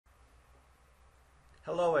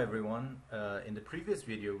Hello everyone. In the previous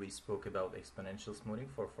video we spoke about exponential smoothing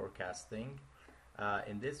for forecasting.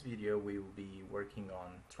 In this video we will be working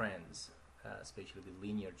on trends, especially the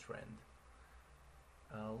linear trend.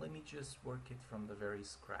 Let me just work it from the very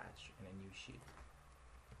scratch in a new sheet,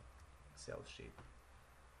 Excel sheet.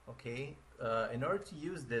 Okay, in order to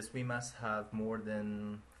use this we must have more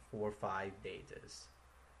than 4 or 5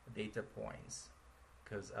 data points,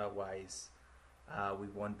 because otherwise we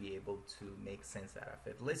won't be able to make sense out of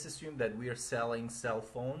it. Let's assume that we are selling cell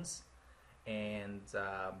phones and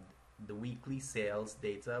the weekly sales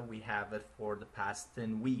data, we have it for the past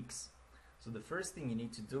 10 weeks. So the first thing you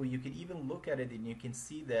need to do, you can even look at it and you can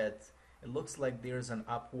see that it looks like there's an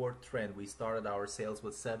upward trend. We started our sales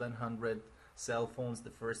with 700 cell phones the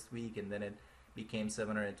first week, and then it became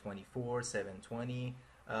 724, 720.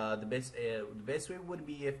 The best way would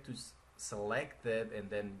be if to select it and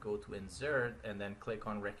then go to insert and then click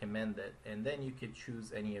on recommended, and then you could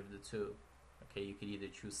choose any of the two. Okay, you could either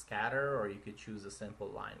choose scatter or you could choose a simple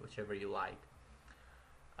line, whichever you like,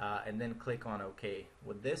 and then click on OK.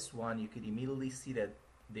 With this one you could immediately see that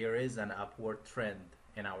there is an upward trend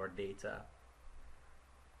in our data.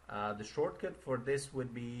 The shortcut for this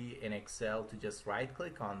would be in Excel to just right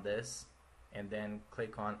click on this and then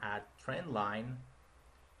click on add trend line,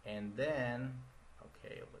 and then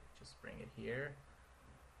okay, let's just bring it here.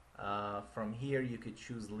 From here you could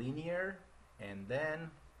choose linear and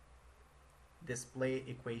then display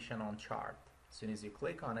equation on chart. As soon as you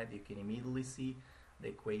click on it you can immediately see the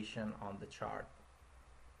equation on the chart,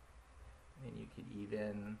 and you could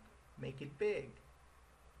even make it big.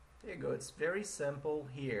 There you go. It's very simple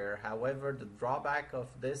here. However, the drawback of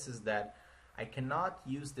this is that I cannot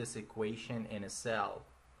use this equation in a cell,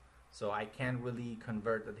 so I can't really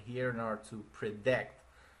convert it here in order to predict,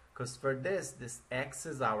 because for this X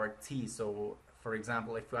is our T. So for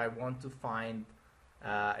example, if I want to find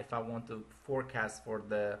if I want to forecast for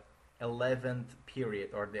the 11th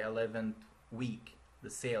period or the 11th week the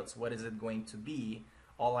sales, what is it going to be,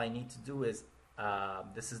 all I need to do is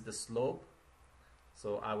this is the slope.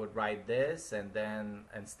 So I would write this, and then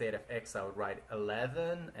instead of X I would write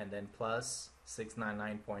 11 and then plus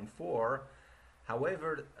 699.4.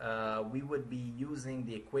 However, we would be using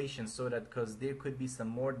the equation so that, because there could be some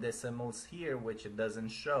more decimals here which it doesn't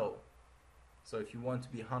show. So if you want to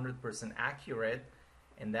be 100% accurate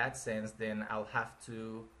in that sense, then I'll have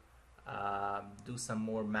to do some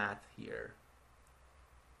more math here.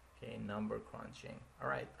 Okay, number crunching.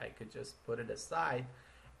 Alright, I could just put it aside.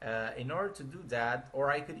 In order to do that, or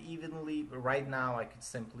I could evenly, right now I could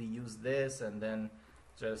simply use this and then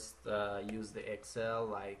just use the Excel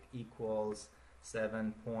like equals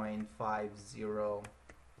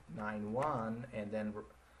 7.5091 and then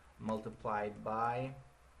multiplied by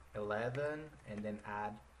 11 and then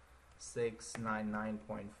add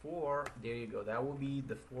 699.4. There you go. That will be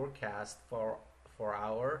the forecast for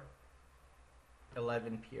our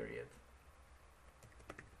 11 period.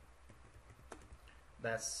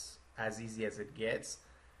 That's as easy as it gets.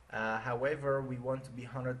 However, we want to be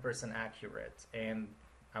 100% accurate, and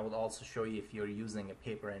I will also show you, if you're using a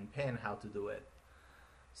paper and pen, how to do it.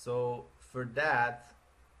 So for that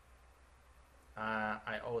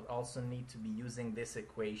I would also need to be using this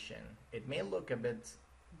equation. It may look a bit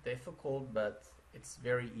difficult, but it's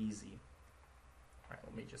very easy. All right,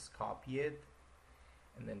 let me just copy it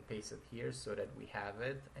and then paste it here so that we have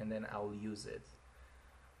it, and then I'll use it.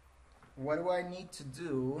 What do I need to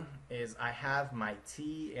do is I have my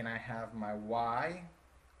T and I have my Y.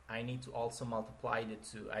 I need to also multiply the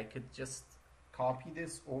two. I could just copy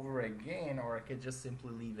this over again, or I could just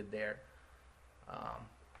simply leave it there.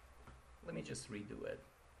 Let me just redo it.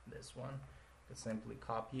 This one, I could simply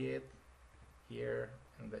copy it here,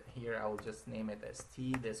 and here I will just name it as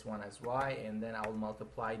T, this one as Y, and then I'll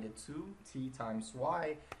multiply the two, T times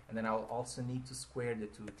Y, and then I'll also need to square the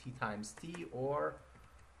two, T times T, or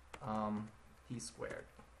T squared.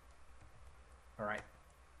 Alright,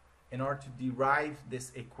 in order to derive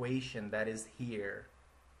this equation that is here,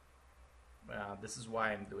 this is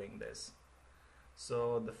why I'm doing this.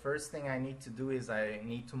 So the first thing I need to do is I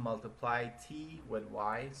need to multiply T with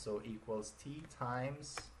Y, so equals T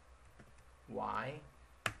times Y.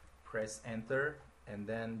 Press enter and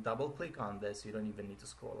then double click on this. You don't even need to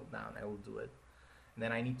scroll it down, I will do it. And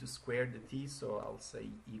then I need to square the T, so I'll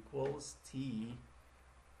say equals T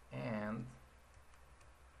and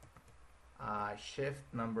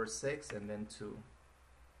shift number 6 and then 2.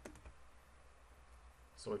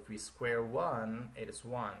 So if we square 1, it is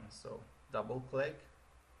 1. So double click.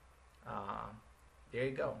 There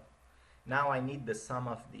you go. Now I need the sum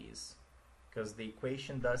of these, because the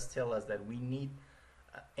equation does tell us that we need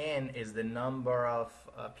n is the number of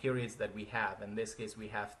periods that we have. In this case we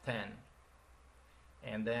have 10.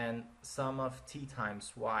 And then sum of t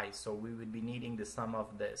times y, so we would be needing the sum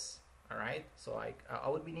of this. Alright, so I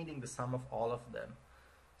would be needing the sum of all of them.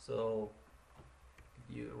 So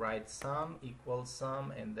you write sum equals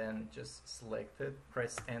sum and then just select it,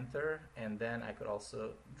 press enter, and then I could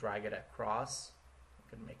also drag it across. I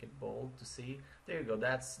can make it bold to see. There you go,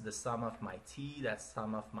 that's the sum of my t, that's the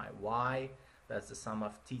sum of my y, that's the sum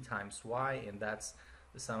of t times y, and that's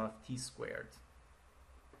the sum of t squared.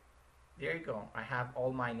 There you go, I have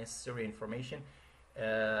all my necessary information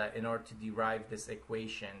in order to derive this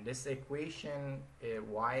equation. This equation,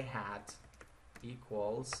 y hat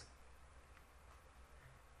equals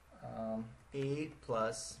a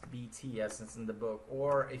plus bt, as it's in the book.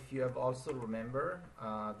 Or if you have also remember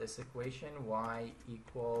this equation, y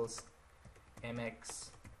equals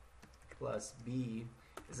mx plus b,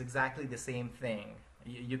 is exactly the same thing.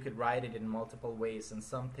 You could write it in multiple ways. In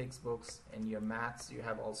some textbooks in your maths you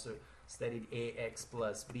have also studied ax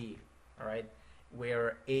plus b, all right,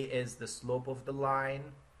 where a is the slope of the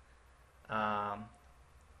line,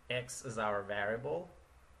 x is our variable,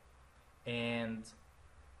 and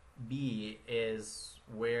b is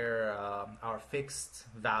where our fixed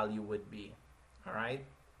value would be. All right,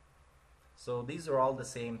 so these are all the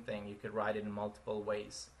same thing. You could write it in multiple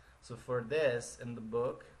ways. So for this in the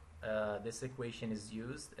book, this equation is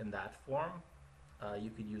used in that form. You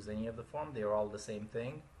could use any of the form, they're all the same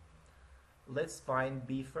thing. Let's find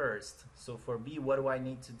b first. So for b, what do I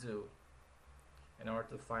need to do? In order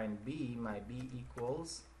to find b, my b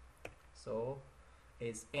equals, so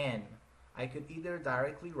it's n. I could either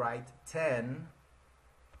directly write 10,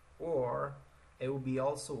 or it would be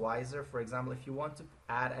also wiser, for example, if you want to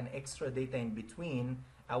add an extra data in between,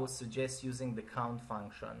 I would suggest using the count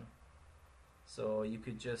function. So you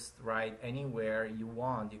could just write anywhere you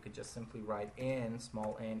want. You could just simply write n,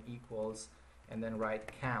 small n equals, and then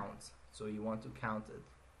write count. So you want to count it.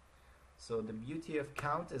 So the beauty of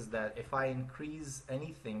count is that if I increase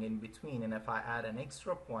anything in between and if I add an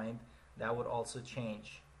extra point, that would also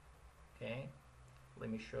change. Okay, let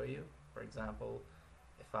me show you. For example,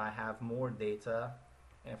 if I have more data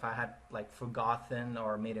and if I had like forgotten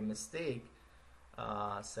or made a mistake,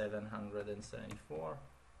 774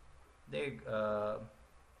 there,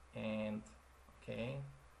 and okay,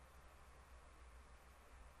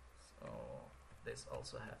 so this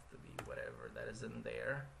also has to be whatever that is in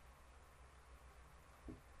there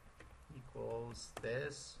equals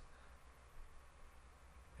this,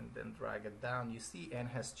 and then drag it down. You see n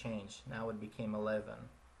has changed. Now it became 11.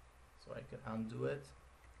 So I could undo it.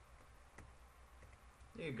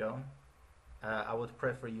 There you go. I would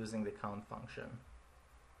prefer using the count function.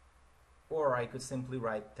 Or I could simply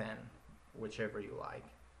write 10, whichever you like.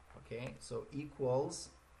 Okay, so equals,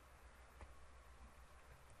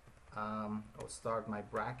 I'll start my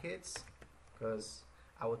brackets, because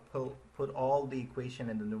I would put all the equation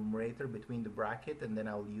in the numerator between the bracket, and then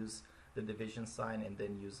I'll use the division sign and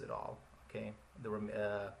then use it all. Okay, the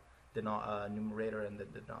numerator and the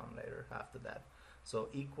denominator after that. So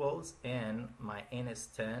equals n, my n is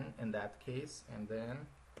 10 in that case, and then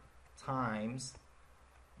times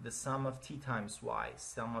the sum of t times y.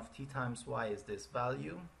 Sum of t times y is this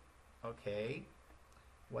value. Okay,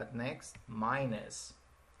 what next? Minus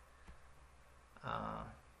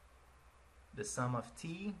the sum of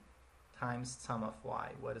t times sum of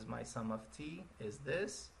y. What is my sum of t? Is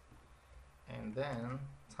this, and then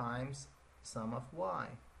times sum of y.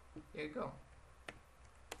 Here you go.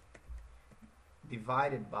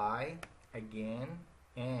 Divided by, again,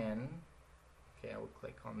 n, okay, I will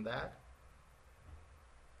click on that,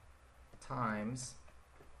 times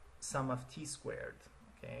sum of t squared.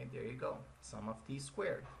 Okay, there you go, sum of t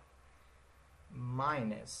squared,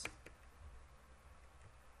 minus,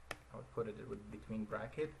 I would put it between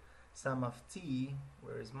bracket, sum of t,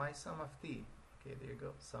 where is my sum of t? Okay, there you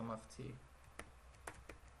go, sum of t,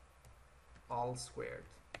 all squared.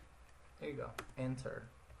 There you go, enter.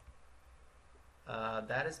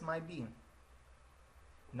 That is my b.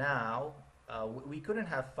 Now, we couldn't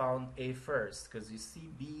have found a first, because you see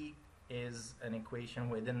b is an equation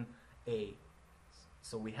within a.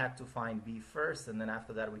 So we had to find b first, and then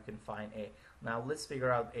after that we can find a. Now let's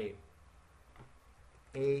figure out a.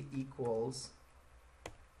 A equals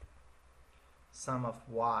sum of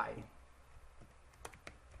y.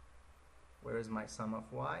 Where is my sum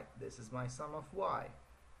of y? This is my sum of y.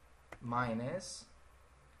 Minus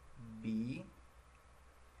b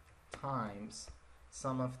times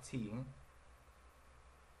sum of t,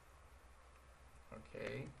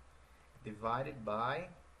 okay, divided by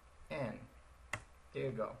n. There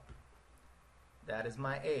you go. That is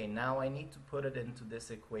my A. Now I need to put it into this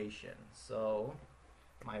equation. So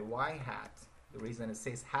my y hat, the reason it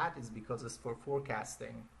says hat is because it's for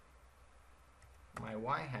forecasting. My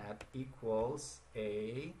y hat equals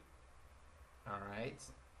A, all right,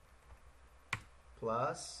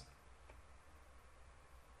 plus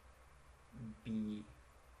B,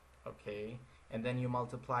 okay, and then you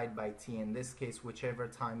multiply it by t, in this case whichever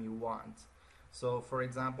time you want. So for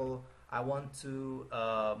example, I want to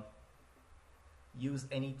use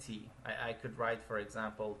any t. I could write, for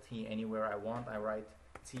example, t anywhere I want. I write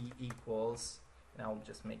t equals, and I'll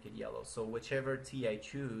just make it yellow. So whichever t I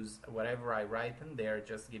choose, whatever I write in there,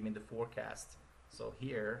 just give me the forecast. So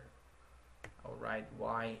here I'll write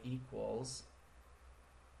y equals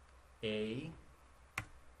A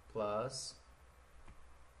plus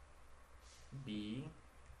B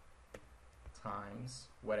times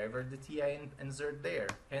whatever the t I insert there,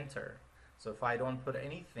 enter. So if I don't put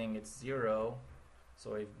anything, it's 0.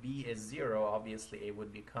 So if B is 0, obviously A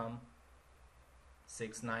would become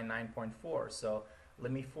 699.4. So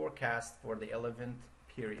let me forecast for the 11th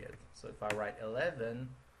period. So if I write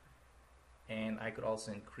 11, and I could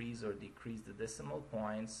also increase or decrease the decimal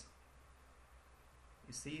points.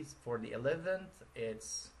 You see, for the 11th,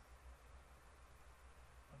 it's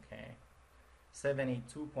okay,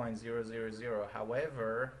 782.000.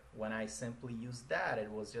 However, when I simply used that, it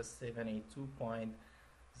was just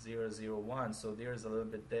 782.001. So there's a little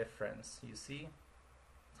bit difference. You see,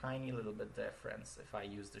 tiny little bit difference if I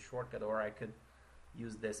use the shortcut, or I could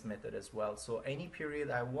use this method as well. So any period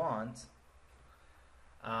I want,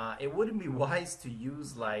 it wouldn't be wise to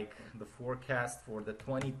use like the forecast for the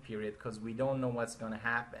 20th period because we don't know what's going to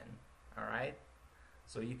happen. All right.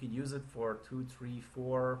 So you could use it for 2, 3,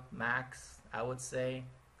 4 max, I would say,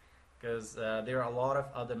 because there are a lot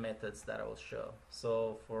of other methods that I will show.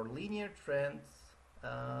 So for linear trends,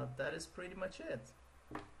 that is pretty much it.